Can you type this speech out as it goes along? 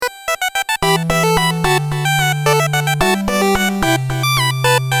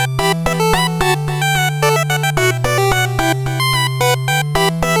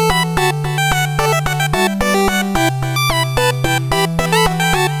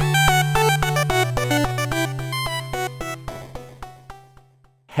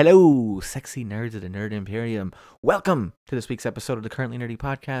Hello, sexy nerds of the Nerd Imperium. Welcome to this week's episode of the Currently Nerdy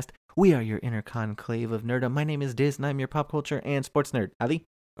Podcast. We are your inner conclave of nerdom. My name is Diz, and I'm your pop culture and sports nerd. Ali?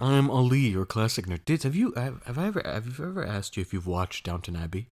 I'm Ali, your classic nerd. Diz, have you ever asked you if you've watched Downton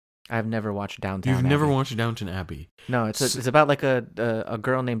Abbey? I've never watched Downtown You've Abbey. never watched Downton Abbey? No, it's about like a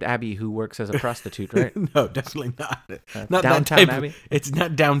girl named Abby who works as a prostitute, right? No, definitely not. Not Downtown that type Abbey? It's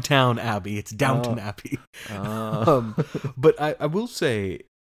not Downtown Abbey. It's Downton Abbey. Oh. But I will say,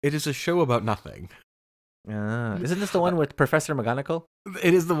 it is a show about nothing. Isn't this the one with Professor McGonagall?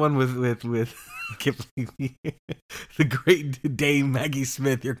 It is the one with I can't believe the great Dame Maggie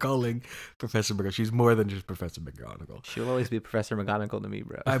Smith. You're calling Professor McGonagall. She's more than just Professor McGonagall. She'll always be Professor McGonagall to me,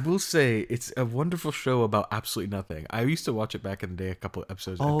 bro. I will say it's a wonderful show about absolutely nothing. I used to watch it back in the day, a couple of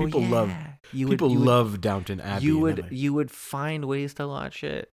episodes. And people love Downton Abbey. You would find ways to watch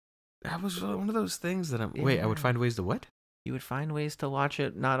it. That was one of those things that I would find ways to what? You would find ways to watch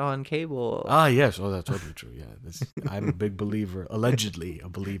it not on cable. Ah, yes. Oh, that's totally true. Yeah, I'm a big believer, allegedly a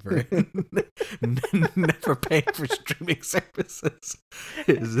believer, in never paying for streaming services.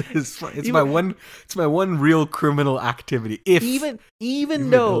 It's my one real criminal activity. Even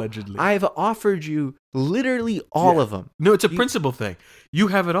though allegedly. I've offered you literally all of them. No, it's a principle thing. You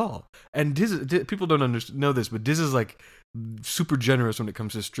have it all, and Diz, people don't know this, but Diz is like super generous when it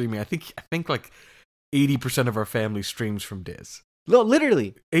comes to streaming. I think like 80% of our family streams from Diz. No,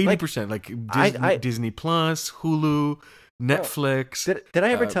 literally 80%. Like Disney Plus, Hulu, Netflix. Did I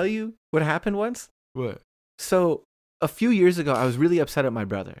ever tell you what happened once? What? So a few years ago, I was really upset at my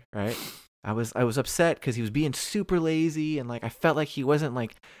brother. Right? I was upset because he was being super lazy, and like I felt like he wasn't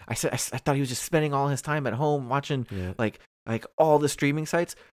like I thought he was just spending all his time at home watching like all the streaming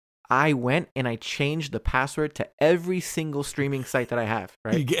sites. I went and I changed the password to every single streaming site that I have,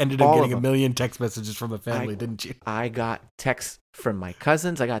 right? You ended up getting a million text messages from the family, didn't you? I got texts from my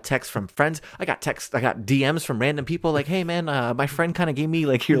cousins. I got texts from friends. I got DMs from random people like, hey, man, my friend kind of gave me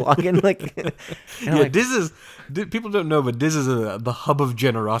like your login. People don't know, but Diz is the hub of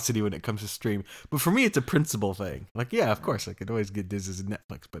generosity when it comes to stream. But for me, it's a principle thing. Like, yeah, of course, I could always get Diz as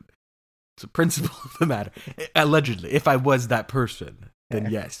Netflix, but it's a principle of the matter. Allegedly, if I was that person, then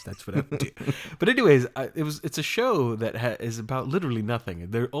yes, that's what I would do. But anyways, it's a show that is about literally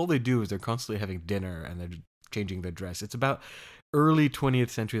nothing. All they do is they're constantly having dinner and they're changing their dress. It's about early 20th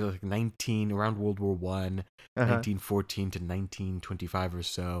century, like around World War I, 1914 to 1925 or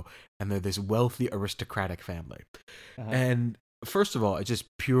so, and they're this wealthy aristocratic family. And first of all, it's just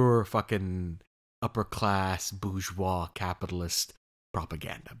pure fucking upper class bourgeois capitalist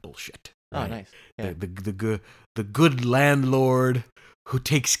propaganda bullshit. Right? Oh, nice. Yeah. The good landlord who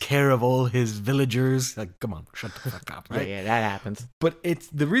takes care of all his villagers. Like, come on, shut the fuck up, right? Yeah, that happens. But it's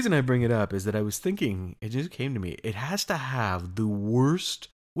the reason I bring it up is that I was thinking, it just came to me, it has to have the worst.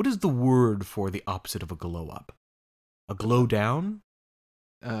 What is the word for the opposite of a glow up? A glow down?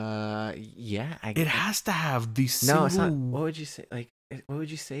 Yeah. It has to have the single. No, it's not. What would you say? Like, what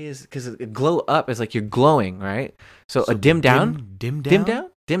would you say is because a glow up is like you're glowing, right? So a dim down, dim down.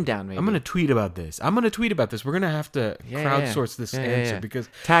 Dim down, maybe. I'm going to tweet about this. We're going to have to crowdsource this answer because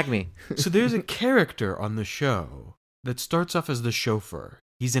tag me. So there's a character on the show that starts off as the chauffeur.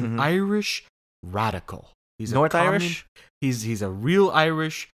 He's an Irish radical. He's North Irish? He's a real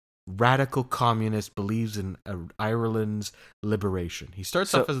Irish radical communist, believes in Ireland's liberation. He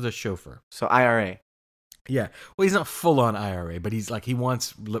starts off as the chauffeur. So IRA. Yeah. Well, he's not full on IRA, but he's like he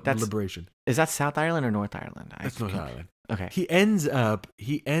wants liberation. Is that South Ireland or North Ireland? That's North Ireland. Okay. He ends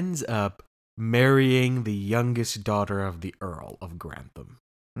up marrying the youngest daughter of the Earl of Grantham.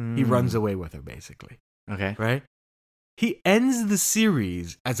 He runs away with her, basically. Okay. Right? He ends the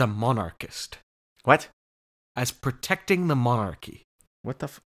series as a monarchist. What? As protecting the monarchy. What the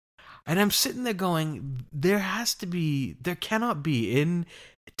And I'm sitting there going, there cannot be in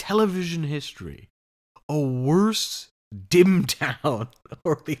television history a worse dim down,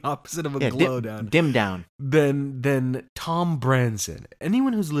 or the opposite of a glow down, dim down, than Tom Branson.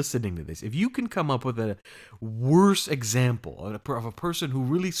 Anyone who's listening to this, if you can come up with a worse example of a person who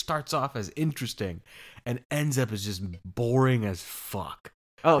really starts off as interesting and ends up as just boring as fuck.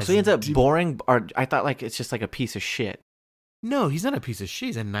 Oh, so he ends up boring, or I thought like it's just like a piece of shit. No, he's not a piece of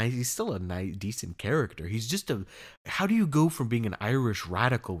shit. He's still a nice, decent character. He's just how do you go from being an Irish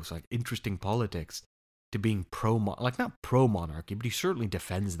radical with like interesting politics to being not pro-monarchy, but he certainly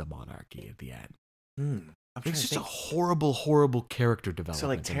defends the monarchy at the end. It's just a horrible, horrible character development. So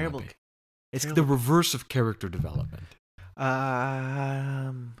like terrible. It's the reverse of character development.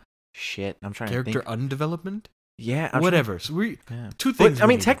 Shit. I'm trying to think. Character undevelopment? Yeah, whatever. So Yeah. two things. But, I we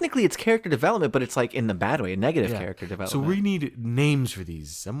mean, need. technically, it's character development, but it's like in the bad way, a negative Yeah. character So development. we need names for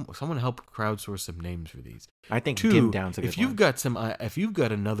these. Someone help crowdsource some names for these. I think Two, dim down's a good if you've one. got if you've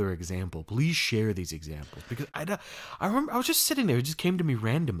got another example, please share these examples because I remember I was just sitting there. It just came to me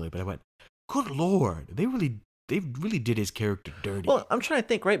randomly, but I went, "Good Lord, they really did his character dirty." Well, I'm trying to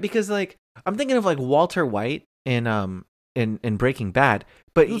think, right? Because like I'm thinking of like Walter White in Breaking Bad,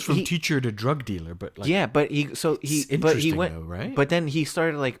 but He goes from teacher to drug dealer, but like yeah, but he interesting went though, right? but then he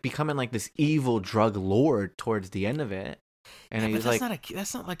started like becoming like this evil drug lord towards the end of it, and Yeah, he but was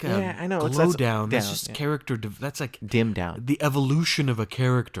that's not like a Yeah, I know, glow that's down. That's down, just yeah. character. That's like dim down. the evolution of a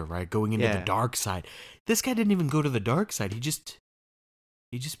character, right? Going into the Yeah. dark side. This guy didn't even go to the dark side. He just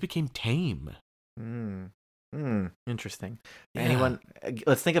became tame. Interesting. Yeah. Anyone?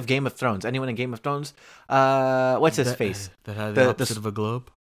 Let's think of Game of Thrones. Anyone in Game of Thrones? What's his face? That had The- the the opposite s- of a globe.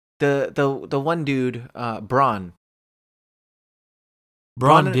 The one dude, Bronn.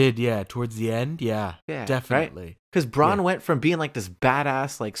 Braun Bronn- did, yeah. Towards the end, yeah, Yeah, definitely. Because Bronn Yeah. went from being like this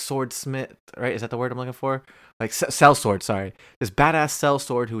badass, like swordsmith, right? Is that the word I'm looking for? Like sellsword, sorry. This badass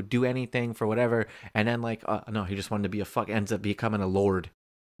sellsword who would do anything for whatever. And then like, no, he just wanted to be ends up becoming a lord.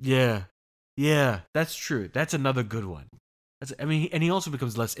 Yeah, that's true. That's another good one. I mean, and he also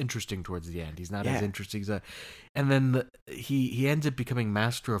becomes less interesting towards the end. He's not as Yeah. interesting as and then he ends up becoming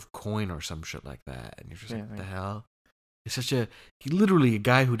master of coin or some shit like that. And you're just like, Yeah, what the yeah. hell? It's he literally a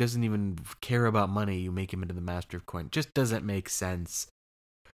guy who doesn't even care about money. You make him into the master of coin. Just doesn't make sense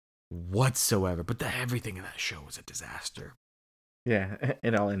whatsoever. But everything in that show was a disaster. Yeah,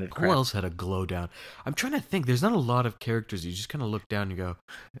 it all ended Who else had a glow down? I'm trying to think. There's not a lot of characters. You just kind of look down and you go,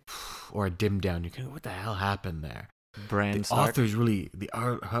 or a dim down. You go, what the hell happened there? Bran The Stark. author's really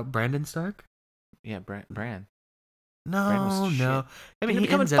Brandon Stark. Yeah, Bran. Bran No. was shit. I mean, he he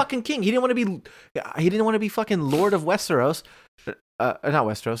becoming ends up. fucking king. He didn't want to be. He didn't want to be fucking Lord of Westeros. Not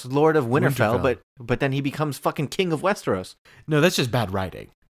Westeros, Lord of Winterfell. Winterfell. But then he becomes fucking king of Westeros. No, that's just bad writing.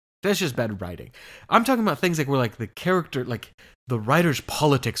 I'm talking about things like where like the character, like the writer's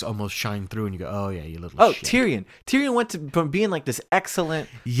politics almost shine through, and you go, "Oh yeah, you little Oh, shit." Tyrion. Tyrion went from being like this excellent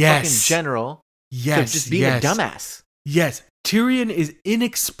Yes. fucking general Yes. to just being a dumbass. Yes. Tyrion is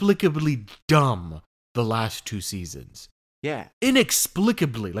inexplicably dumb the last 2 seasons. Yeah.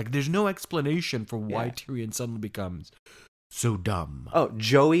 Inexplicably. Like, there's no explanation for why Yeah. Tyrion suddenly becomes so dumb. Oh,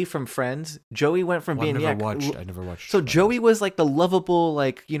 Joey from Friends. Joey went from Well, being I never watched. So Friends. Joey was like the lovable,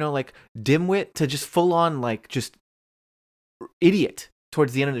 like, like dimwit to just full on like just idiot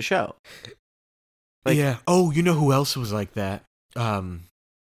towards the end of the show. Like, yeah. Oh, you know who else was like that?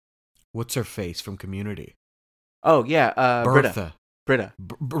 What's her face from Community? Oh yeah, Bertha. Britta.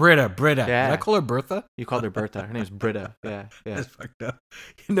 Britta. Yeah. Did I call her Bertha? You called her Bertha. Her name's Britta. Yeah. That's fucked up.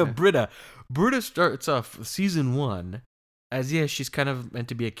 Britta. Britta starts off season 1 as, yeah, she's kind of meant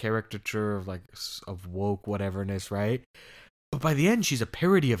to be a caricature of like of woke whateverness, right? But by the end, she's a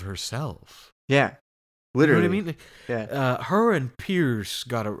parody of herself. Yeah. Literally. You know what I mean? Yeah. Her and Pierce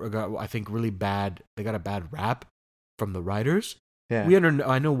got I think really bad. They got a bad rap from the writers. Yeah.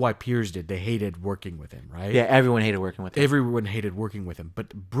 I know why Pierce did. They hated working with him, right? Yeah. Everyone hated working with him. Everyone hated working with him. But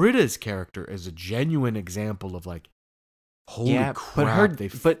Britta's character is a genuine example of like, holy crap.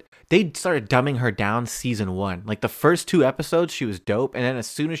 But they started dumbing her down season 1. Like the first 2 episodes, she was dope, and then as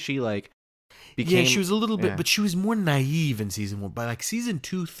soon as she like became, yeah, she was a little bit, yeah. but she was more naive in season 1. By like season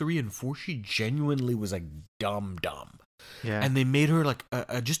 2, 3, and 4, she genuinely was like dumb. Yeah. And they made her like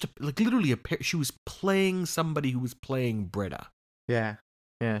literally she was playing somebody who was playing Britta. Yeah.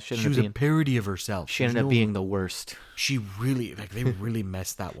 Yeah. She was a parody of herself. She ended up being the worst. She really they really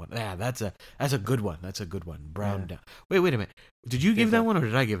messed that one. Yeah, that's a good one. That's a good one. Brown down. Wait a minute. Did you give that one or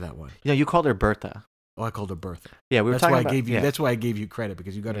did I give that one? Yeah, you called her Bertha. Oh, I called her Bertha. Yeah, we were That's talking why about. I gave you. Yeah. That's why I gave you credit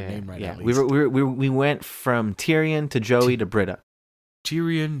because you got her name right. Yeah, At we least. we went from Tyrion to Joey to Britta.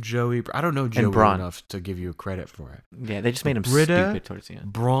 Tyrion, Joey. I don't know Joey Bronn. enough to give you credit for it. Yeah, they just made him Britta, stupid towards the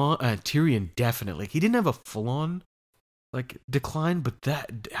end. Tyrion definitely. He didn't have a full on like decline, but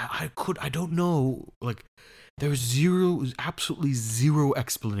I don't know. Like there's absolutely zero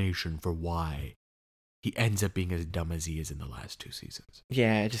explanation for why he ends up being as dumb as he is in the last 2 seasons.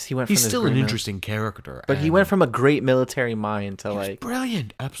 Yeah, he went. He's from still an interesting character, but he went from a great military mind to like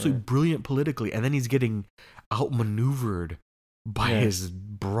brilliant, absolutely brilliant politically, and then he's getting outmaneuvered by his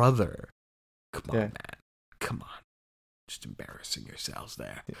brother. Come on, man. Come on. Just embarrassing yourselves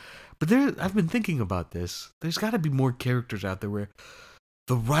there. Yeah. But I've been thinking about this. There's got to be more characters out there where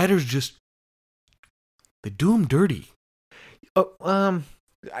the writers they do them dirty. Oh,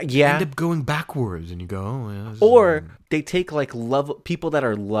 Yeah. end up going backwards, and you go, oh, yeah, this is- Or they take like people that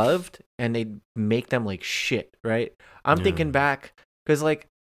are loved and they make them like shit, right? I'm Yeah. thinking back because like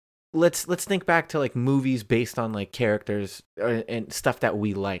let's think back to like movies based on like characters and stuff that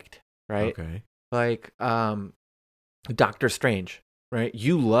we liked, right? okay. Like Doctor Strange, right?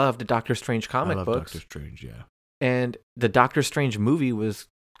 You loved Doctor Strange I comic love books, Doctor Strange. Yeah, and the Doctor Strange movie was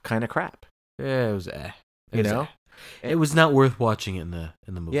kind of crap, yeah, it was you know? It was not worth watching in the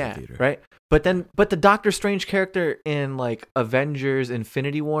movie Yeah, theater. right. But the Doctor Strange character in like Avengers,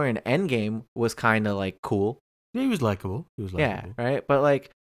 Infinity War, and Endgame was kind of like cool. Yeah, he was likable. Yeah, right. But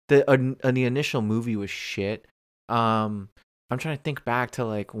like the initial movie was shit. I'm trying to think back to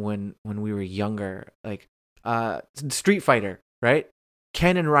like when we were younger, like Street Fighter, right?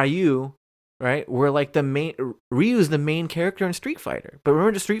 Ken and Ryu, right? Were like the main. Ryu's the main character in Street Fighter. But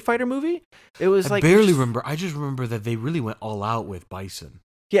remember the Street Fighter movie? It was I like barely remember. I just remember that they really went all out with Bison.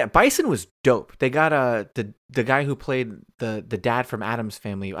 Yeah, Bison was dope. They got the guy who played the dad from Addams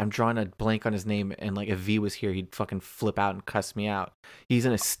Family. I'm drawing a blank on his name, and like if V was here, he'd fucking flip out and cuss me out. He's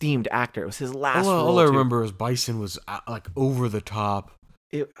an esteemed actor. It was his last role. All I remember is Bison was like over the top.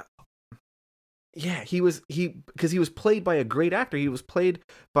 Yeah, because he was played by a great actor. He was played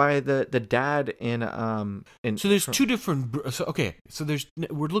by the dad in So there's two different. So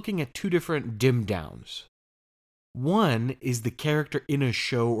we're looking at two different dim downs. One is the character in a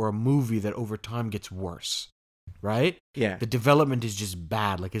show or a movie that over time gets worse, right? Yeah. The development is just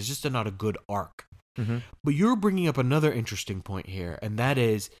bad. Like, it's just not a good arc. Mm-hmm. But you're bringing up another interesting point here, and that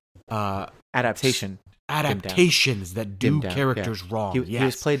is adaptations that do characters wrong. He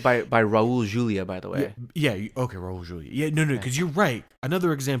was played by Raul Julia, by the way. Yeah. Okay, Raul Julia. Yeah, no, because you're right.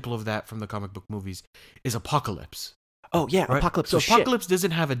 Another example of that from the comic book movies is Apocalypse. Oh yeah, right? Apocalypse. So Apocalypse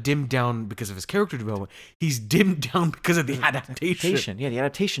doesn't have a dimmed down because of his character development. He's dimmed down because of the adaptation. Yeah, the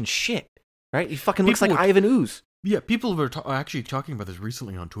adaptation shit. Right? He fucking looks like Ivan Ooze. Yeah, people were actually talking about this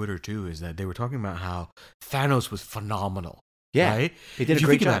recently on Twitter too. Is that they were talking about how Thanos was phenomenal. Yeah, right? He did if a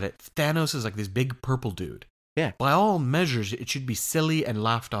great job. About it, Thanos is like this big purple dude. Yeah. By all measures, it should be silly and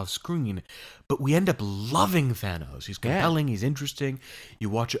laughed off screen, but we end up loving Thanos. He's compelling. He's interesting. You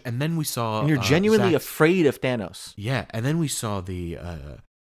watch it, and then we saw. And you're genuinely afraid of Thanos. Yeah, and then we saw the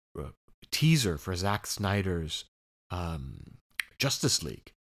teaser for Zack Snyder's Justice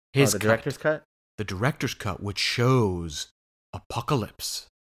League. The director's cut. The director's cut, which shows Apocalypse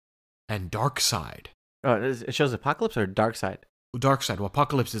and Darkseid. Oh, it shows Apocalypse or Darkseid? Darkseid. Well,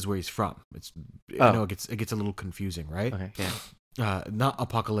 Apocalypse is where he's from. I know it gets a little confusing, right? Okay, yeah. Not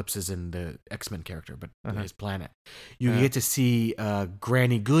Apocalypse is in the X-Men character, but his planet. You get to see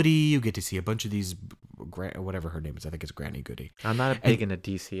Granny Goody. You get to see a bunch of these, whatever her name is. I think it's Granny Goody. I'm not big into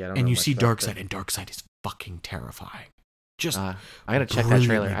DC. I don't. And you see Darkseid, and Darkseid is fucking terrifying. Just I gotta check that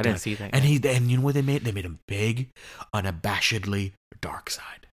trailer. I didn't see that. And and you know what they made? They made him big, unabashedly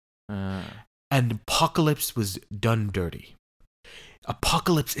Darkseid. And Apocalypse was done dirty.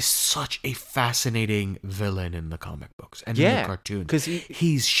 Apocalypse is such a fascinating villain in the comic books and in the cartoons. Because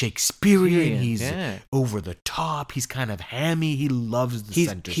he's Shakespearean, he's over the top, he's kind of hammy, he loves the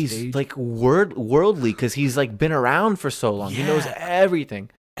center stage. He's like worldly because he's like been around for so long. He knows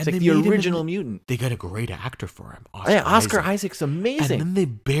everything. It's like the original mutant. They got a great actor for him. Oscar Isaac's amazing. And then they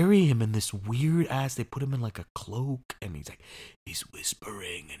bury him in this weird ass. They put him in like a cloak, and he's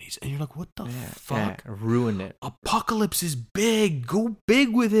whispering, and you're like, what the fuck? Ruined it. Apocalypse is big. Go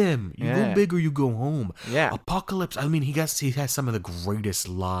big with him. You go big or you go home. Yeah. Apocalypse. I mean, he has some of the greatest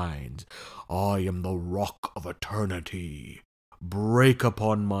lines. I am the rock of eternity. Break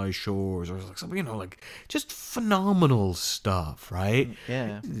upon my shores, or like something, like just phenomenal stuff, right?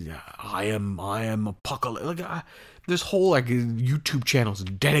 Yeah. I am Apocalypse. Like there's whole like YouTube channels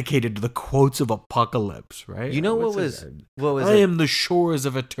dedicated to the quotes of Apocalypse, right? You know what was I am the shores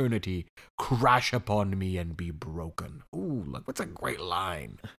of eternity. Crash upon me and be broken. Ooh, like what's a great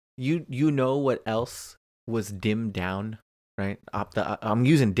line? You know what else was dimmed down? Right, I'm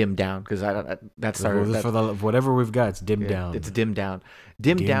using dim down because that's our for whatever we've got. It's dim down. It's dim down.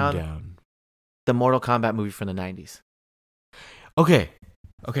 Dim down. The Mortal Kombat movie from the 90s. Okay.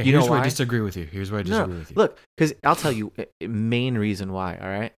 Here's where why? I disagree with you. Look, because I'll tell you main reason why. All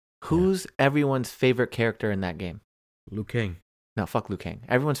right, who's everyone's favorite character in that game? Liu Kang. No, fuck Liu Kang.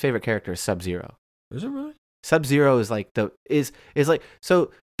 Everyone's favorite character is Sub-Zero. Is it really? Sub-Zero is like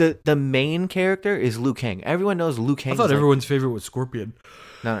the main character is Liu Kang. Everyone knows Liu Kang. I thought everyone's favorite was Scorpion.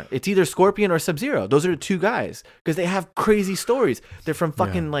 No, it's either Scorpion or Sub-Zero. Those are the two guys because they have crazy stories. They're from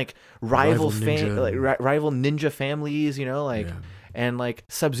fucking like rival ninja families, and like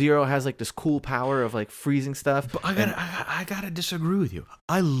Sub-Zero has like this cool power of like freezing stuff. But I gotta disagree with you.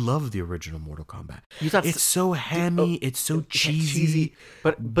 I love the original Mortal Kombat. You thought It's so hammy. It's so cheesy.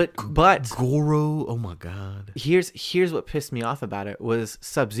 but Goro. Oh my god. here's what pissed me off about it was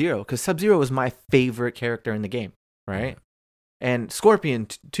Sub-Zero, because Sub-Zero was my favorite character in the game, right? And Scorpion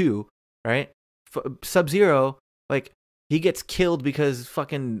too, right? Sub-Zero, like, he gets killed because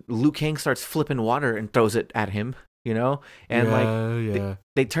fucking Liu Kang starts flipping water and throws it at him, you know? And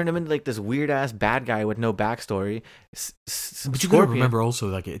they turned him into like this weird ass bad guy with no backstory. But you gotta remember also,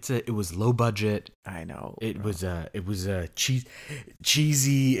 like, it was low budget. I know. It was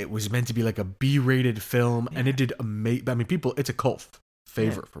cheesy. It was meant to be like a B-rated film, and it did amazing. I mean, it's a cult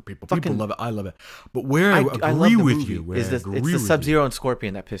favorite for people. People love it. I love it. But where I agree with you is it's the Sub-Zero and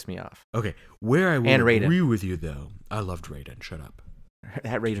Scorpion that pissed me off. Okay, where I would agree with you though, I loved Raiden. Shut up.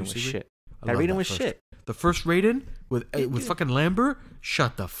 That Raiden was shit. That Raiden was shit. The first Raiden with fucking Lambert,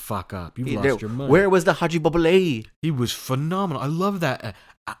 shut the fuck up. You lost your mind. Where was the Haji Babale? He was phenomenal. I love that.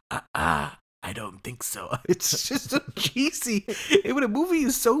 I don't think so. It's just so cheesy. When a movie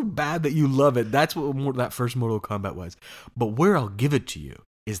is so bad that you love it, that's what that first Mortal Kombat was. But where I'll give it to you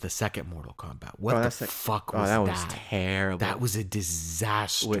is the second Mortal Kombat. What the fuck was that? That was terrible. That was a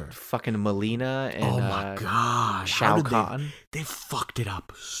disaster. With fucking Melina and oh my god, Shao Kahn. They fucked it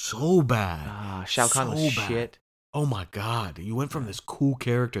up so bad. Shao Kahn was shit. Oh my god, you went from this cool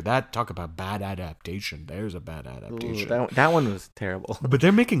character. Talk about bad adaptation. There's a bad adaptation. Ooh, that one was terrible. But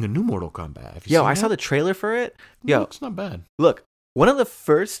they're making a new Mortal Kombat. I saw the trailer for it. It's not bad. Look, one of the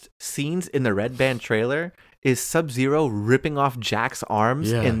first scenes in the Red Band trailer is Sub-Zero ripping off Jax's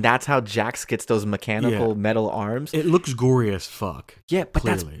arms, and that's how Jax gets those mechanical metal arms. It looks gory as fuck. Yeah, but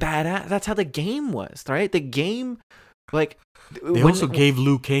clearly. That's badass. That's how the game was, right? The game, like... They also gave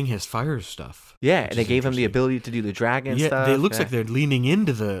Liu Kang his fire stuff. Yeah, and they gave him the ability to do the dragon stuff. It looks like they're leaning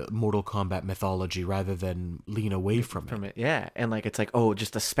into the Mortal Kombat mythology rather than lean away from it. Yeah, and like it's like, oh,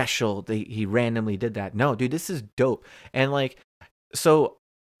 just a special. He randomly did that. No, dude, this is dope. And like, so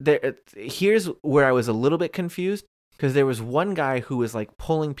here's where I was a little bit confused, because there was one guy who was like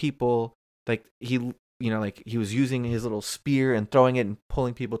pulling people, like he was using his little spear and throwing it and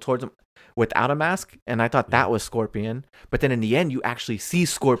pulling people towards him without a mask, and I thought that was Scorpion. But then in the end, you actually see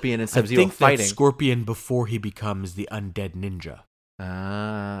Scorpion and Sub-Zero fighting. I think that's Scorpion before he becomes the undead ninja.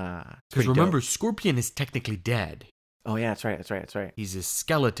 Because remember, Scorpion is technically dead. Oh yeah, that's right. He's a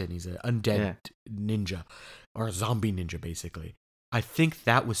skeleton. He's an undead ninja, or a zombie ninja, basically. I think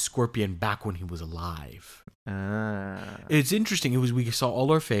that was Scorpion back when he was alive. It's interesting. We saw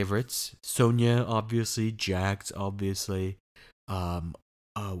all our favorites: Sonya, obviously; Jax, obviously;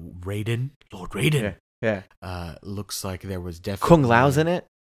 Raiden, Lord Raiden. Yeah. Looks like there was definitely Kung Lao's in it.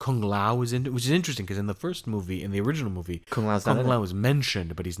 Kung Lao was in it, which is interesting because in the first movie, in the original movie, Kung Lao was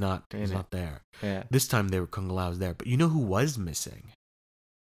mentioned, but he's not there. Yeah. This time Kung Lao's there, but you know who was missing?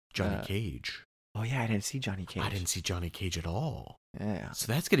 Johnny Cage. Oh yeah, I didn't see Johnny Cage. I didn't see Johnny Cage at all. Yeah. So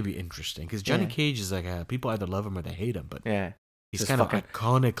that's gonna be interesting because Johnny Cage is like people either love him or they hate him, but he's kind of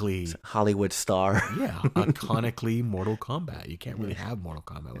iconically Hollywood star. Yeah, iconically Mortal Kombat. You can't really have Mortal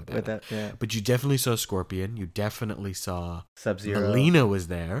Kombat without that. Yeah. But you definitely saw Scorpion. You definitely saw Sub-Zero. Melina was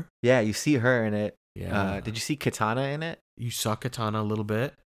there. Yeah, you see her in it. Yeah. Did you see Katana in it? You saw Katana a little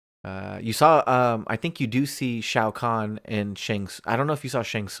bit. You saw. I think you do see Shao Kahn and Shang. I don't know if you saw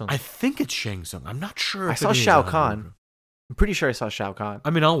Shang Tsung. I think it's Shang Tsung. I'm not sure. I saw Shao Kahn. I'm pretty sure I saw Shao Kahn. I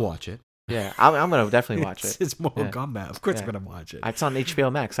mean, I'll watch it. Yeah, I'm gonna definitely watch it. It's Mortal Kombat. Of course, I'm gonna watch it. It's on HBO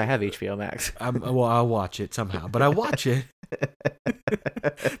Max. I have HBO Max. I'll watch it somehow, but I watch it.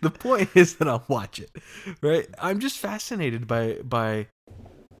 The point is that I'll watch it, right? I'm just fascinated by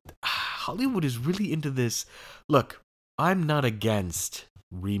Hollywood is really into this. Look, I'm not against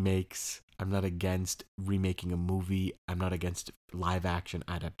remakes. I'm not against remaking a movie. I'm not against live action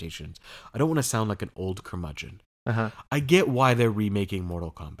adaptations. I don't want to sound like an old curmudgeon. I get why they're remaking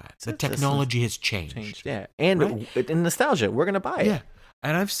Mortal Kombat. The technology has changed. Yeah, and in nostalgia, we're gonna buy it. Yeah,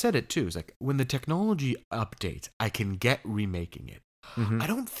 and I've said it too. It's like when the technology updates, I can get remaking it. I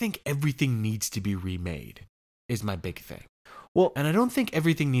don't think everything needs to be remade. Is my big thing. Well, and I don't think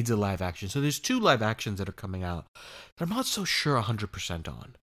everything needs a live action. So there's 2 live actions that are coming out that I'm not so sure 100%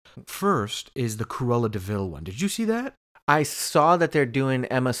 on. First is the Cruella de Vil one. Did you see that? I saw that they're doing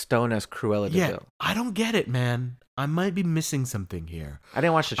Emma Stone as Cruella de Vil. I don't get it, man. I might be missing something here. I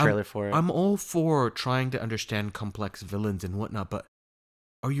didn't watch the trailer for it. I'm all for trying to understand complex villains and whatnot, but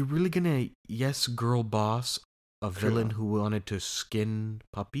are you really gonna girl boss a villain who wanted to skin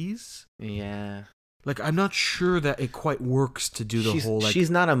puppies? Yeah. Like, I'm not sure that it quite works to do the whole. Like,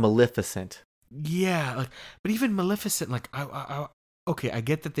 she's not a Maleficent. Yeah, like, but even Maleficent, like, okay, I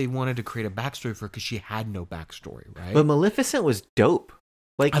get that they wanted to create a backstory for her because she had no backstory, right? But Maleficent was dope.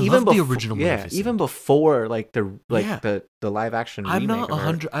 Like I even love the befo- original yeah, Maleficent. even before like the Yeah. the live action I'm remake not of her.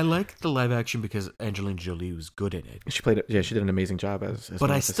 100. I like the live action because Angelina Jolie was good in it. She played it. Yeah, she did an amazing job as But I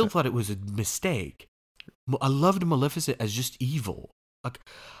Maleficent. still thought it was a mistake. I loved Maleficent as just evil. Like,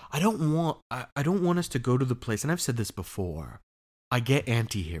 I don't want us to go to the place, and I've said this before. I get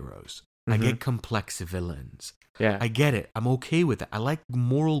anti-heroes. I Mhm. get complex villains. Yeah. I get it. I'm okay with it. I like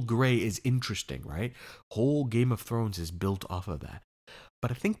moral gray is interesting, right? Whole Game of Thrones is built off of that. But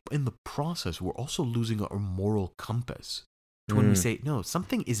I think in the process, we're also losing our moral compass. To when we say, no,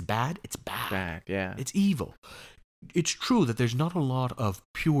 something is bad, it's bad. Bad, yeah. It's evil. It's true that there's not a lot of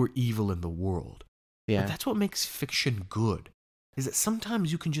pure evil in the world. Yeah. But that's what makes fiction good. Is that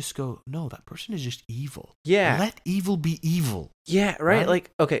sometimes you can just go, no, that person is just evil. Yeah. Let evil be evil. Yeah, right? Right?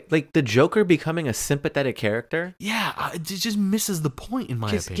 Like, okay, like the Joker becoming a sympathetic character. Yeah, it just misses the point in my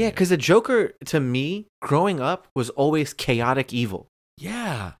opinion. Yeah, because the Joker, to me, growing up, was always chaotic evil.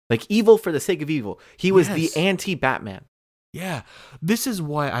 Yeah, Like, evil for the sake of evil. He was Yes. the anti-Batman. yeah. This is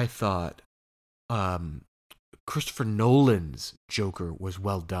why I thought Christopher Nolan's Joker was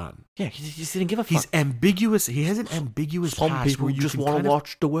well done. Yeah, he just didn't give a fuck. He's ambiguous. He has an ambiguous past where you can kind of,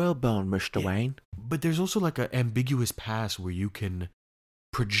 watch the world burn, Mr. Yeah. Wayne. but there's also like an ambiguous past where you can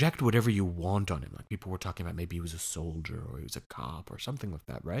project whatever you want on him. Like people were talking about maybe he was a soldier or he was a cop or something like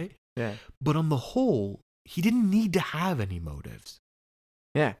that, right? Yeah. But on the whole, he didn't need to have any motives.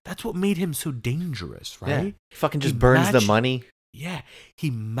 Yeah. That's what made him so dangerous, Yeah. right? He fucking just He burns the matched- money. Yeah. He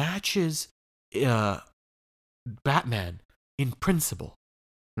matches Batman in principle.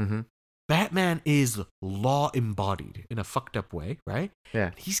 Mm-hmm. Batman is law embodied in a fucked up way, right?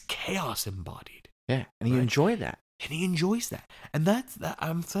 Yeah. He's chaos embodied. Yeah. And you Right. enjoy that. And he enjoys that. And that's that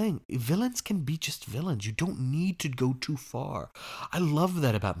I'm saying. Villains can be just villains. You don't need to go too far. I love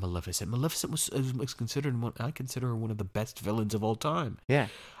that about Maleficent. Maleficent was considered I consider her one of the best villains of all time. Yeah.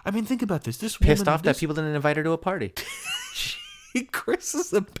 I mean, think about this. This Pissed woman, off that people didn't invite her to a party. He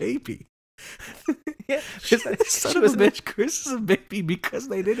curses a baby. Yeah. Son of a bitch curses a baby because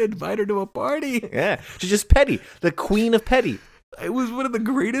they didn't invite her to a party. Yeah. She's just petty. The queen of petty. It was one of the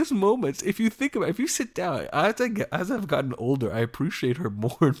greatest moments. If you think about it, if you sit down, as I've gotten older, I appreciate her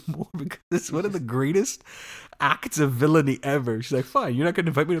more and more because it's one of the greatest acts of villainy ever. She's like, fine, you're not going to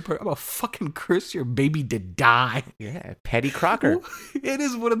invite me to a party. I'm going to fucking curse your baby to die. Yeah. Petty Crocker. It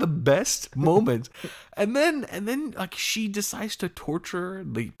is one of the best moments. And then like she decides to torture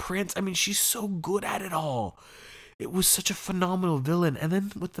the prince. I mean, she's so good at it all. It was such a phenomenal villain. And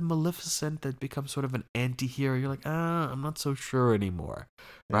then with the Maleficent that becomes sort of an anti-hero, you're like, I'm not so sure anymore.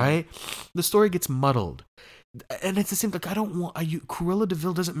 Yeah. Right? The story gets muddled. And it's the same, like, Cruella de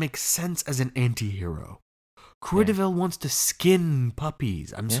Vil doesn't make sense as an anti-hero. Cruella de Vil wants to skin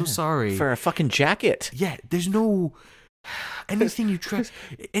puppies. I'm so Yeah. sorry. For a fucking jacket. Yeah, there's no... Anything you try,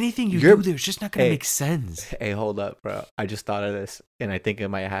 anything you You're- do, there's just not gonna Hey. make sense. Hey, hold up, bro. I just thought of this, and I think it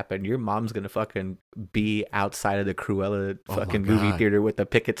might happen. Your mom's gonna fucking be outside of the Cruella Oh my fucking movie God. theater with the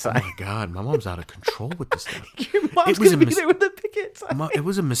picket Oh sign. my god, my mom's out of control with this stuff. Your mom's was gonna a be mis- there with the picket sign. It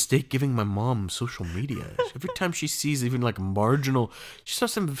was a mistake giving my mom social media. Every time she sees even like marginal, she saw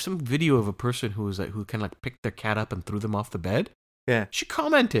some video of a person who was like who kind of like picked their cat up and threw them off the bed. Yeah. She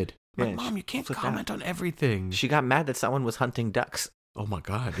commented. I'm Yeah, like, Mom, she you can't flipped comment on everything. She got mad that someone was hunting ducks. Oh my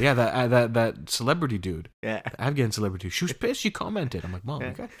god, yeah, that celebrity dude, Yeah. the Afghan celebrity. She was pissed. She commented. I'm like, Mom,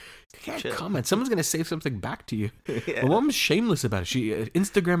 Yeah. you can't Chill. comment. Someone's gonna say something back to you. Yeah. My mom's shameless about it. She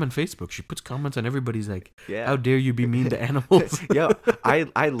Instagram and Facebook. She puts comments on everybody's like, Yeah. "How dare you be mean to animals?" Yo,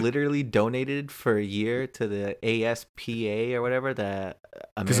 I literally donated for a year to the ASPA or whatever. The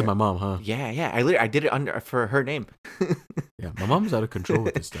Because of my mom, huh? Yeah. I did it under for her name. Yeah, my mom's out of control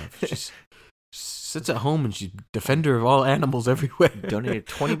with this stuff. She sits at home and she's defender of all animals everywhere. Donated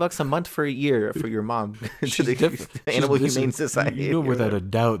 $20 a month for a year for your mom to She's the different. Animal She's- Humane listen, Society. You know or without whatever. a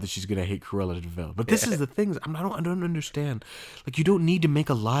doubt that she's gonna hate Cruella de Vil. But this is the thing. I don't understand. Like you don't need to make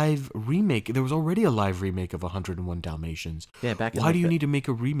a live remake. There was already a live remake of 101 Dalmatians. Yeah, back in Why do you need to make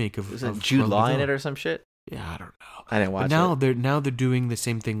a remake of? Was it of Jude Cruella Law de in Vil? it or some shit? Yeah, I don't know. I didn't watch But it. now they're doing the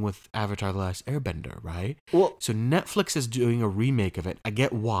same thing with Avatar: The Last Airbender, right? Well, So Netflix is doing a remake of it. I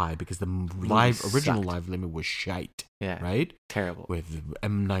get why, because the original sucked. live limit was shite, yeah, right? terrible. With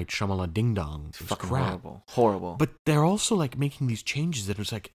M. Night Shyamalan Ding Dong. It was Fucking crap. horrible. But they're also like making these changes that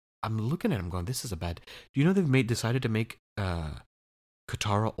it's like I'm looking at them going, this is a bad. Do you know they've decided to make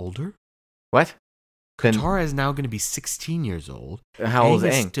Katara older? What? Then Katara is now going to be 16 years old. how old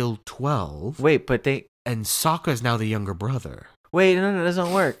is Aang is Aang? still 12. Wait, but they And Sokka is now the younger brother. Wait, no, it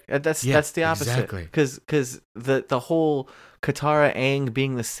doesn't work. That's Yeah, the opposite. exactly. Because the whole Katara Aang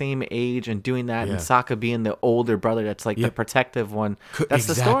being the same age and doing that, and Yeah. Sokka being the older brother that's like the Yep. protective one. That's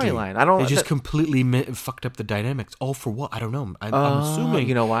Exactly. the storyline. I don't. They just completely fucked up the dynamics. All for what? I don't know. I'm assuming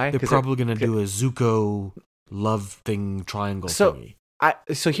you know why? they're 'Cause probably gonna do a Zuko love thing triangle So- thingy.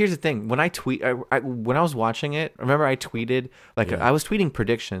 So here's the thing. When I when I was watching it, remember I tweeted Yeah. I was tweeting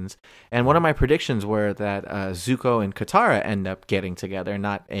predictions, and one of my predictions were that Zuko and Katara end up getting together,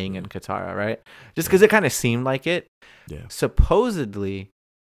 not Aang and Katara, right? Just because it kind of seemed like it. Yeah. Supposedly,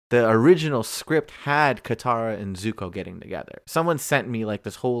 the original script had Katara and Zuko getting together. Someone sent me like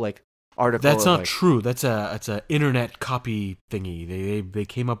this whole like article. That's of, not like, true. That's a internet copy thingy. They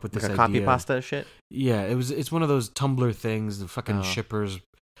came up with this like a idea. copy pasta shit. Yeah, it's one of those Tumblr things. The fucking Oh. shippers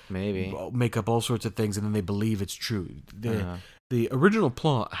Maybe. make up all sorts of things, and then they believe it's true. Uh-huh. The original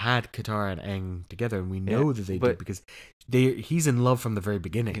plot had Katara and Aang together, and we know that they did because he's in love from the very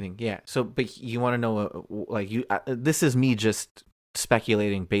beginning. Yeah. So, but you want to know, like you, this is me just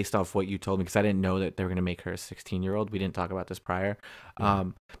speculating based off what you told me because I didn't know that they were going to make her a 16-year-old. We didn't talk about this prior. Yeah.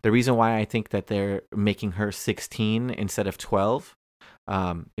 The reason why I think that they're making her 16 instead of 12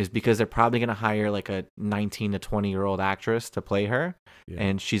 is because they're probably going to hire like a 19 to 20-year-old actress to play her,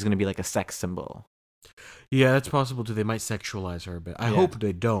 and she's going to be like a sex symbol. Yeah, that's possible too. They might sexualize her a bit. I hope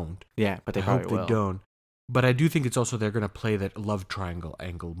they don't. Yeah, but they I probably hope will. they don't. But I do think it's also they're going to play that love triangle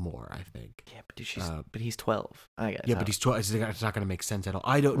angle more, I think. Yeah, but he's 12. I guess. Yeah, but he's 12. It's not going to make sense at all.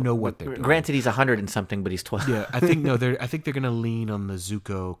 I don't know what they're doing. Granted, he's 100 and something, but he's 12. Yeah, I think I think they're going to lean on the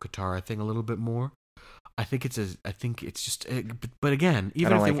Zuko Katara thing a little bit more. I think it's just. But again,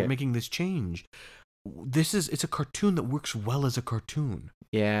 even if they weren't making this change, it's a cartoon that works well as a cartoon.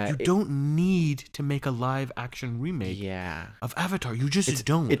 Yeah, you don't need to make a live action remake. Of Avatar. You just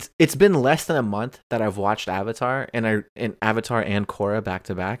don't. It's been less than a month that I've watched Avatar, and Avatar and Korra back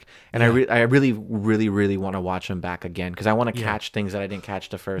to back, and I really want to watch them back again because I want to catch things that I didn't catch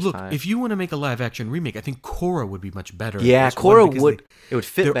the first time. Look, if you want to make a live action remake, I think Korra would be much better. Yeah, Korra would. It would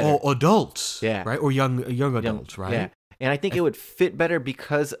fit they're better. All adults. Yeah. Right, or young adults. Right. Yeah. And I think it would fit better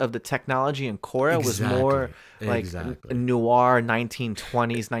because of the technology, and Korra was more like noir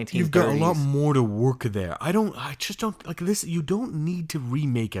 1920s, 1930s. You've got a lot more to work there. I just don't like this. You don't need to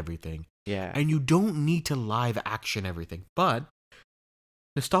remake everything. Yeah. And you don't need to live action everything. But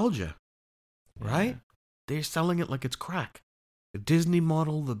nostalgia, right? They're selling it like it's crack. The Disney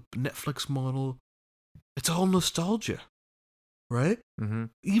model, the Netflix model, it's all nostalgia, right? Mm-hmm.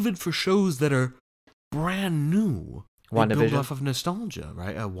 Even for shows that are brand new. They build WandaVision off of nostalgia,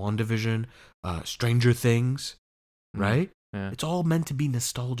 right? WandaVision, Stranger Things, right? Yeah. It's all meant to be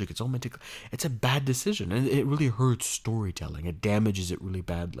nostalgic. It's all meant to. It's a bad decision, and it really hurts storytelling. It damages it really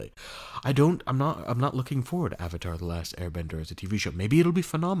badly. I'm not looking forward to Avatar: The Last Airbender as a TV show. Maybe it'll be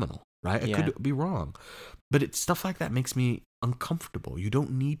phenomenal, right? I could be wrong, but it's stuff like that makes me uncomfortable. You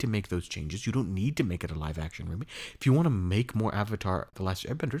don't need to make those changes. You don't need to make it a live action remake. If you want to make more Avatar: The Last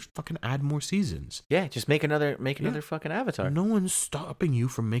Airbender, just fucking add more seasons. Yeah, just make another fucking Avatar. No one's stopping you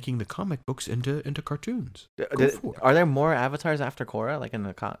from making the comic books into cartoons. Go for it. Are there more Avatars after Korra? Like in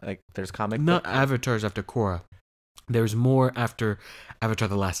there's comic not book? Avatars after Korra. There's more after Avatar: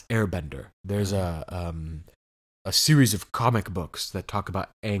 The Last Airbender. There's a series of comic books that talk about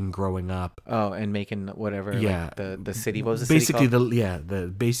Aang growing up. Oh, and making whatever. Yeah, like the city. What was the basically city called?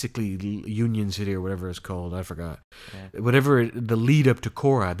 the basically Union City or whatever it's called. I forgot. Yeah. Whatever the lead up to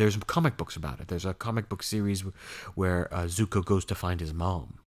Korra. There's comic books about it. There's a comic book series where Zuko goes to find his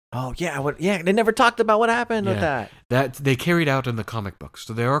mom. Oh yeah, they never talked about what happened with that. That they carried out in the comic books.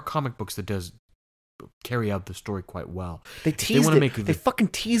 So there are comic books that does carry out the story quite well. They teased it. They fucking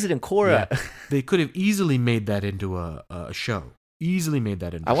tease it in Korra. Yeah, they could have easily made that into a show. Easily made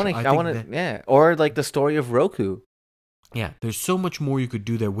that into. I want to. Yeah, or like the story of Roku. Yeah, there's so much more you could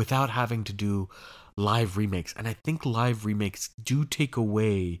do there without having to do live remakes, and I think live remakes do take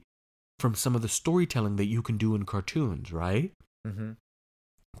away from some of the storytelling that you can do in cartoons, right? Mm-hmm.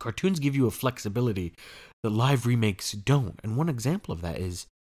 Cartoons give you a flexibility that live remakes don't, and one example of that is,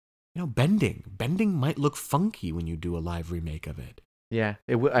 bending. Bending might look funky when you do a live remake of it. Yeah,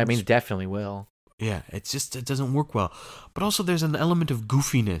 definitely will. Yeah, it doesn't work well. But also there's an element of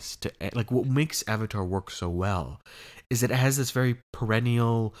goofiness to like what makes Avatar work so well is it has this very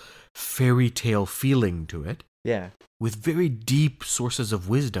perennial fairy tale feeling to it. Yeah. With very deep sources of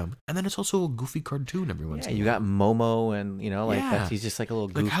wisdom, and then it's also a goofy cartoon every once in a while. You got Momo, and he's just like a little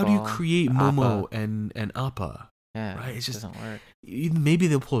goof. Like how do you create Momo and Appa? Yeah, right. It just doesn't work. Maybe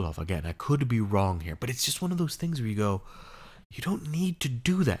they'll pull it off again. I could be wrong here, but it's just one of those things where you go, you don't need to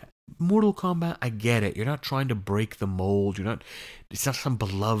do that. Mortal Kombat, I get it. You're not trying to break the mold. It's not some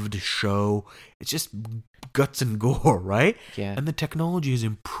beloved show. It's just guts and gore, right? Yeah. And the technology is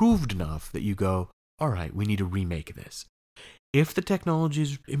improved enough that you go, all right, we need to remake this. If the technology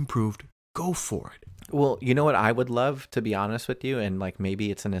is improved, go for it. Well, you know what I would love, to be honest with you, and like maybe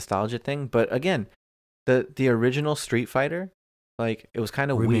it's a nostalgia thing, but again, the original Street Fighter, like it was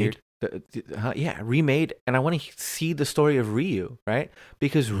kind of weird. Remade, and I want to see the story of Ryu, right?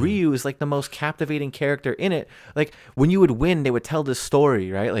 Because Ryu is like the most captivating character in it. Like when you would win, they would tell this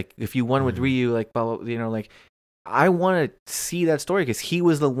story, right? Like if you won with Ryu, like like I want to see that story because he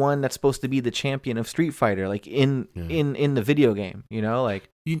was the one that's supposed to be the champion of Street Fighter, like in the video game, like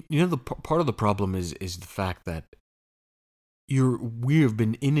you know the part of the problem is the fact that we have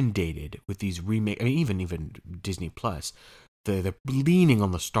been inundated with these remake. I mean, even Disney Plus. They're leaning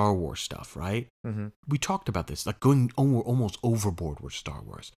on the Star Wars stuff, right? Mm-hmm. We talked about this, like going almost overboard with Star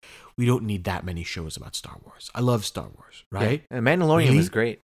Wars. We don't need that many shows about Star Wars. I love Star Wars, right? Yeah. And Mandalorian was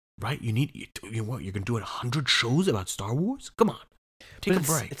great. Right? You what? You're going to do 100 shows about Star Wars? Come on. Take a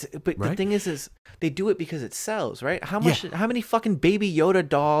break. But right? The thing is they do it because it sells, right? How many fucking Baby Yoda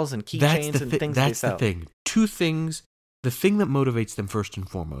dolls and keychains and things they sell? That's the thing. Two things. The thing that motivates them first and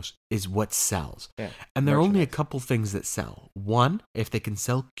foremost is what sells. Yeah. And there are only a couple things that sell. One, if they can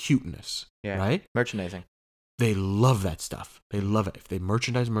sell cuteness, right? Merchandising. They love that stuff. They love it. If they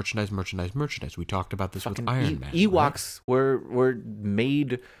merchandise. We talked about this with Iron Man. Ewoks were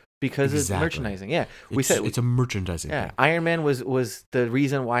made because of merchandising. Yeah. We said it's a merchandising thing. Iron Man was the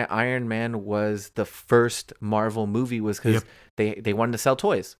reason why Iron Man was the first Marvel movie was because they wanted to sell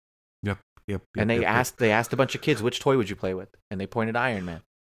toys. Yep. And they asked a bunch of kids, which toy would you play with? And they pointed to Iron Man.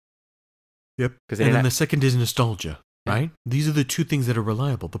 Yep. And then the second is nostalgia, right? These are the two things that are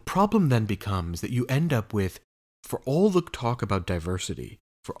reliable. The problem then becomes that you end up with, for all the talk about diversity,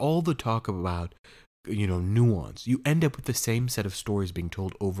 for all the talk about, nuance, you end up with the same set of stories being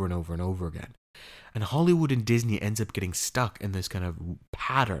told over and over and over again. And Hollywood and Disney ends up getting stuck in this kind of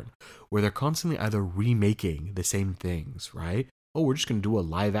pattern where they're constantly either remaking the same things, right? Oh, we're just going to do a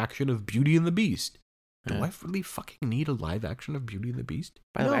live action of Beauty and the Beast. Do I really fucking need a live action of Beauty and the Beast?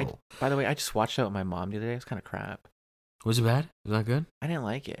 By the way, I just watched it with my mom the other day. It was kind of crap. Was it bad? Was that good? I didn't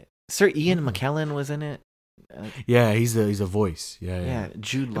like it. Sir Ian McKellen was in it. Yeah, he's a voice. Yeah.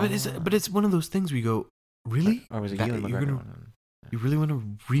 Jude Law. But it's one of those things where you go, really? Or was it Ewan McGregor? You really want to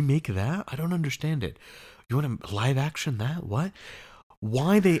remake that? I don't understand it. You want to live action that? What?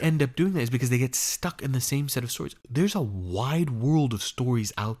 Why they end up doing that is because they get stuck in the same set of stories. There's a wide world of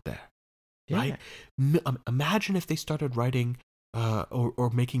stories out there, right? Imagine if they started writing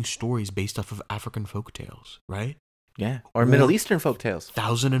or making stories based off of African folktales, right? Yeah, or Middle Eastern folktales.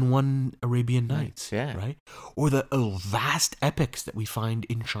 1001 Arabian Nights, yeah. Right? Or the vast epics that we find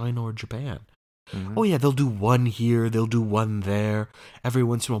in China or Japan. Mm-hmm. Oh yeah, they'll do one here, they'll do one there, every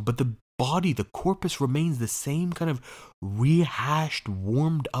once in a while, but the body, the corpus remains the same kind of rehashed,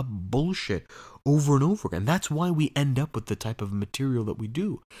 warmed up bullshit over and over again. That's why we end up with the type of material that we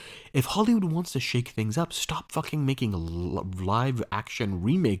do. If Hollywood wants to shake things up, stop fucking making live action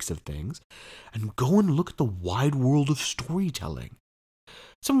remakes of things and go and look at the wide world of storytelling.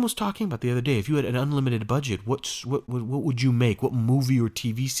 Someone was talking about the other day, if you had an unlimited budget, what would you make? What movie or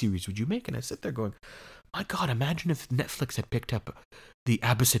TV series would you make? And I sit there going, my God, imagine if Netflix had picked up the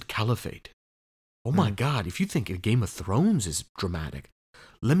Abbasid Caliphate. Oh my God, if you think Game of Thrones is dramatic,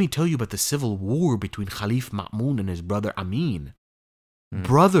 let me tell you about the civil war between Khalif Ma'mun and his brother Amin.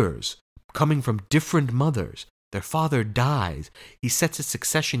 Brothers coming from different mothers. Their father dies. He sets a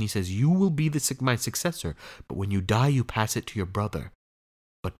succession. He says, you will be my successor, but when you die, you pass it to your brother.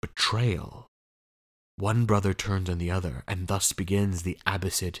 But betrayal. One brother turns on the other, and thus begins the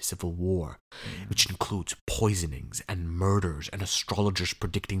Abbasid civil war, which includes poisonings and murders and astrologers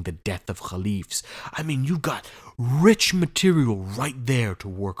predicting the death of caliphs. I mean, you've got rich material right there to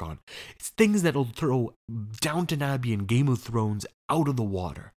work on. It's things that'll throw Downton Abbey and Game of Thrones out of the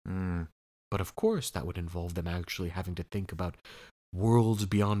water. But of course, that would involve them actually having to think about worlds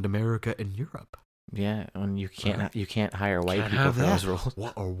beyond America and Europe. Yeah, and you can't hire white people for those roles.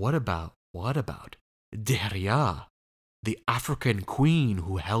 What about Dihriya, the African queen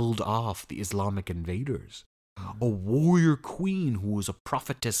who held off the Islamic invaders? A warrior queen who was a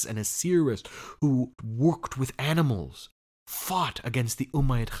prophetess and a seeress who worked with animals, fought against the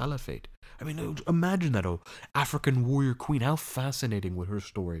Umayyad Caliphate. I mean, imagine that, African warrior queen. How fascinating would her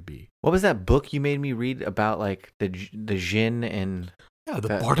story be? What was that book you made me read about, like the jinn and... Yeah, the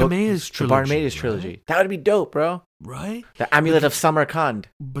Bartimaeus trilogy. The Bartimaeus trilogy. Right? That would be dope, bro. Right? The Amulet of Samarkand.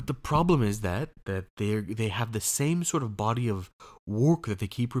 But the problem is that they have the same sort of body of work that they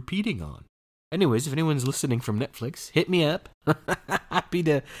keep repeating on. Anyways, if anyone's listening from Netflix, hit me up. happy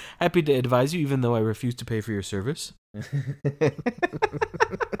to advise you, even though I refuse to pay for your service.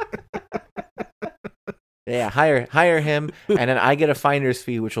 Yeah, hire him, and then I get a finder's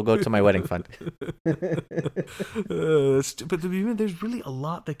fee, which will go to my wedding fund. But there's really a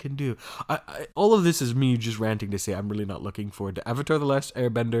lot they can do. All of this is me just ranting to say I'm really not looking forward to Avatar: The Last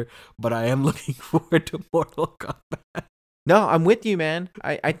Airbender, but I am looking forward to Mortal Kombat. No, I'm with you, man.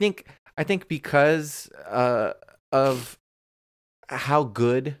 I think because of how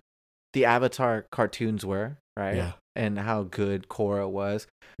good the Avatar cartoons were, right? Yeah. And how good Korra was.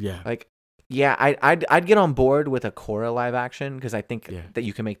 Yeah. Like, yeah, I'd get on board with a Korra live action because I think that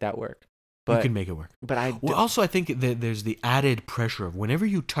you can make that work. But you can make it work. But also I think that there's the added pressure of whenever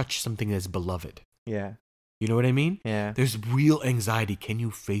you touch something that's beloved. Yeah. You know what I mean? Yeah. There's real anxiety. Can you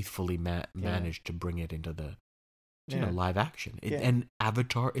faithfully manage to bring it into the live action? And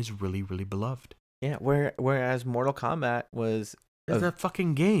Avatar is really, really beloved. Yeah. Whereas Mortal Kombat was it's a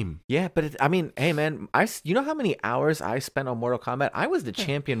fucking game. Yeah, but hey man, you know how many hours I spent on Mortal Kombat? I was the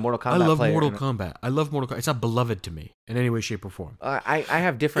champion Mortal Kombat player. I love Mortal Kombat. It's not beloved to me in any way, shape, or form. I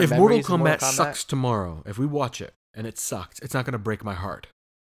have different. If memories Mortal of Kombat sucks tomorrow, if we watch it and it sucks, it's not going to break my heart.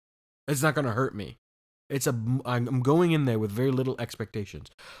 It's not going to hurt me. I'm going in there with very little expectations.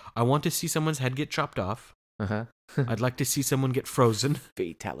 I want to see someone's head get chopped off. I'd like to see someone get frozen.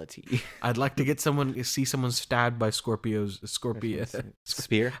 Fatality. I'd like to see someone stabbed by Scorpion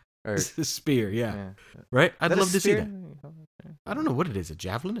spear or spear. Yeah. Right. I'd love to see that. I don't know what it is. A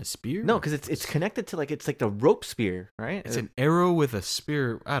javelin, a spear? No, because it's connected to it's like the rope spear, right? It's an arrow with a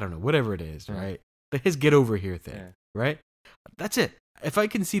spear. I don't know. Whatever it is, right? His get over here thing, right? That's it. If I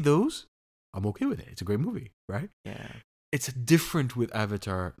can see those, I'm okay with it. It's a great movie, right? Yeah. It's different with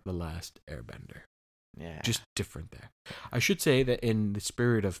Avatar: The Last Airbender. Yeah. Just different there. I should say that in the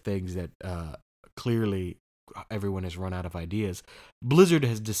spirit of things that clearly everyone has run out of ideas, Blizzard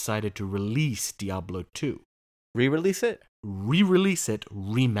has decided to release Diablo 2. Re-release it? Re-release it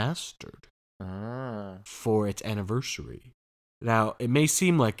remastered Ah. for its anniversary. Now, it may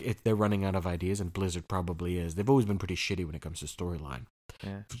seem like they're running out of ideas, and Blizzard probably is. They've always been pretty shitty when it comes to storyline.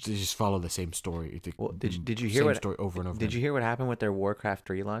 Yeah. They just follow the same story. Well, did you hear story over and over? Did you hear what happened with their Warcraft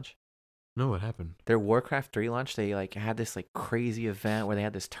 3 launch? No, what happened? Their Warcraft 3 launch, they had this crazy event where they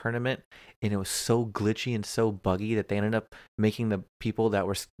had this tournament, and it was so glitchy and so buggy that they ended up making the people that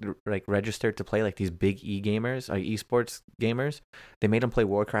were registered to play these big esports gamers, they made them play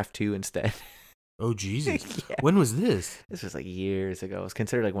Warcraft 2 instead. Oh Jesus! Yeah. When was this? This was years ago. It was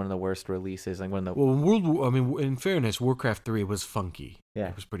considered one of the worst releases. One of the Well, in fairness, Warcraft 3 was funky. Yeah,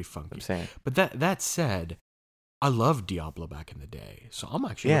 it was pretty funky. I'm saying. But that said, I loved Diablo back in the day, so I'm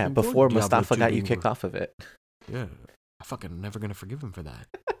actually before Mustafa got you kicked off of it. Yeah, I fucking never gonna forgive him for that.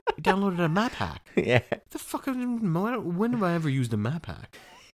 He downloaded a map hack. Yeah. The fuck? When have I ever used a map hack?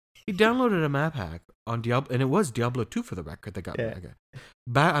 He downloaded a map hack on Diablo, and it was Diablo 2 for the record that got me.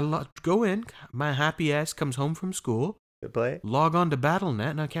 I go in, my happy ass comes home from school, log on to Battle.net,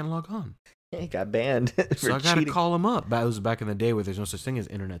 and I can't log on. He got banned. So I gotta call him up. That was back in the day where there's no such thing as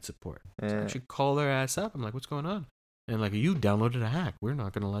internet support. So I should call their ass up. I'm like, what's going on? And you downloaded a hack. We're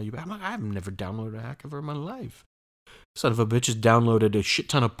not gonna allow you back. I'm like, I've never downloaded a hack ever in my life. Son of a bitch has downloaded a shit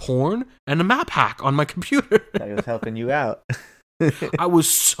ton of porn and a map hack on my computer. That was helping you out. I was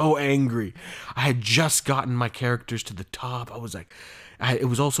so angry. I had just gotten my characters to the top. I was like, it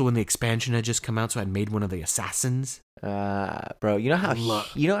was also when the expansion had just come out, so I'd made one of the assassins. Bro, you know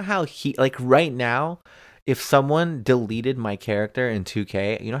how right now, if someone deleted my character in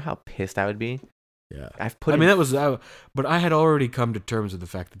 2K, you know how pissed I would be? Yeah. But I had already come to terms with the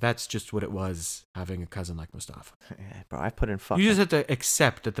fact that that's just what it was, having a cousin like Mustafa. Yeah, bro, I put in fucking... You just have to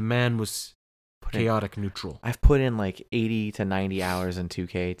accept that the man was chaotic neutral. I've put in 80 to 90 hours in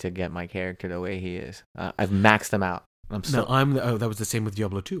 2K to get my character the way he is. I've maxed him out. That was the same with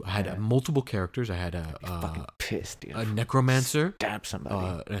Diablo 2. I had multiple characters. I had fucking pissed, dude. A necromancer, stab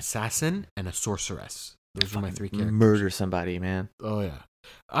somebody, an assassin, and a sorceress. Those were my 3 characters. Murder somebody, man. Oh yeah.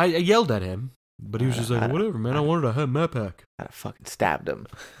 I yelled at him, but he was just like, "Whatever, man. I wanted to have map hack." I fucking stabbed him.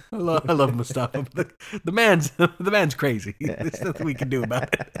 I love Mustafa. The man's crazy. There's nothing we can do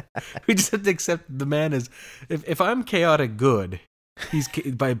about it. We just have to accept the man is. If I'm chaotic good, he's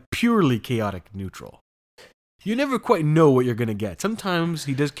by purely chaotic neutral. You never quite know what you're going to get. Sometimes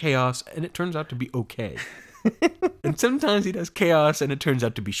he does chaos and it turns out to be okay. And sometimes he does chaos and it turns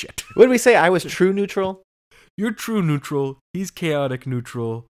out to be shit. What did we say? I was true neutral? You're true neutral. He's chaotic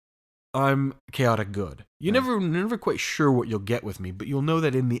neutral. I'm chaotic good. You're never quite sure what you'll get with me, but you'll know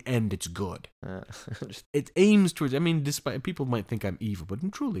that in the end it's good. Just, It aims towards. I mean, despite people might think I'm evil, but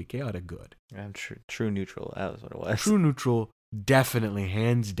I'm truly chaotic good. I'm true neutral. That was what it was. True neutral, definitely,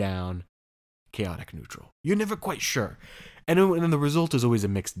 hands down, chaotic neutral. You're never quite sure, and then the result is always a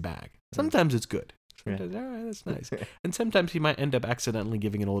mixed bag. Sometimes it's good. Sometimes, all right, that's nice. And sometimes he might end up accidentally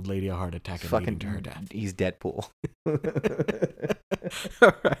giving an old lady a heart attack and leading to her death. He's Deadpool.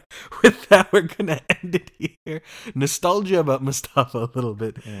 All right. With that, we're going to end it here. Nostalgia about Mustafa a little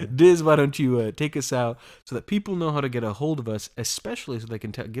bit. Yeah. Diz, why don't you take us out so that people know how to get a hold of us, especially so they can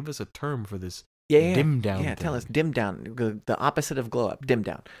give us a term for this dim down. Yeah, tell thing. us dim down, the opposite of glow up, dim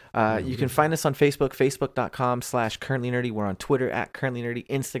down. You can dim find us on Facebook, facebook.com/currentlynerdy. We're on Twitter @currentlynerdy,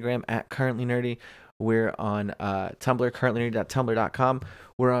 Instagram @currentlynerdy. We're on Tumblr, currentlynerdy.tumblr.com.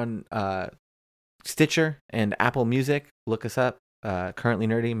 We're on Stitcher and Apple Music. Look us up, Currently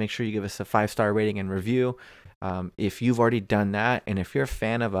Nerdy. Make sure you give us a 5-star rating and review. If you've already done that, and if you're a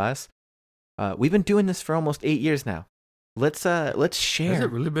fan of us, we've been doing this for almost 8 years now. Let's share. Has it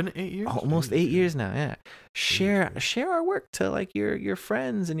really been 8 years? Almost 8 years now, yeah. Share our work to like your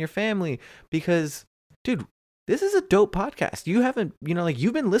friends and your family, because, dude, this is a dope podcast. You haven't,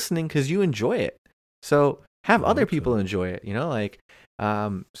 you've been listening because you enjoy it. So have other people enjoy it,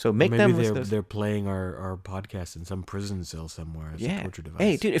 so make them maybe listen. they're playing our podcast in some prison cell somewhere as a torture device.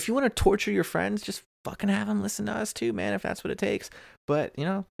 Hey, dude, if you want to torture your friends, just fucking have them listen to us too, man, if that's what it takes. But,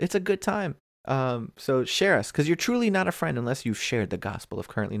 it's a good time. So share us, because you're truly not a friend unless you've shared the gospel of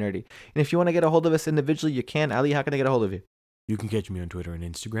Currently Nerdy. And if you want to get a hold of us individually, you can. Ali, how can I get a hold of you? You can catch me on Twitter and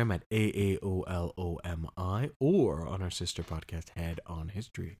Instagram at AAOLOMI, or on our sister podcast, Head on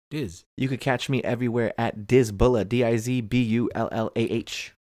History. Diz. You could catch me everywhere at Dizbullah,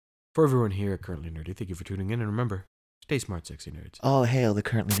 DIZBULLAH. For everyone here at Currently Nerdy, thank you for tuning in, and remember, stay smart, sexy nerds. All hail the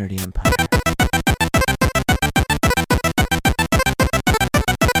Currently Nerdy Empire.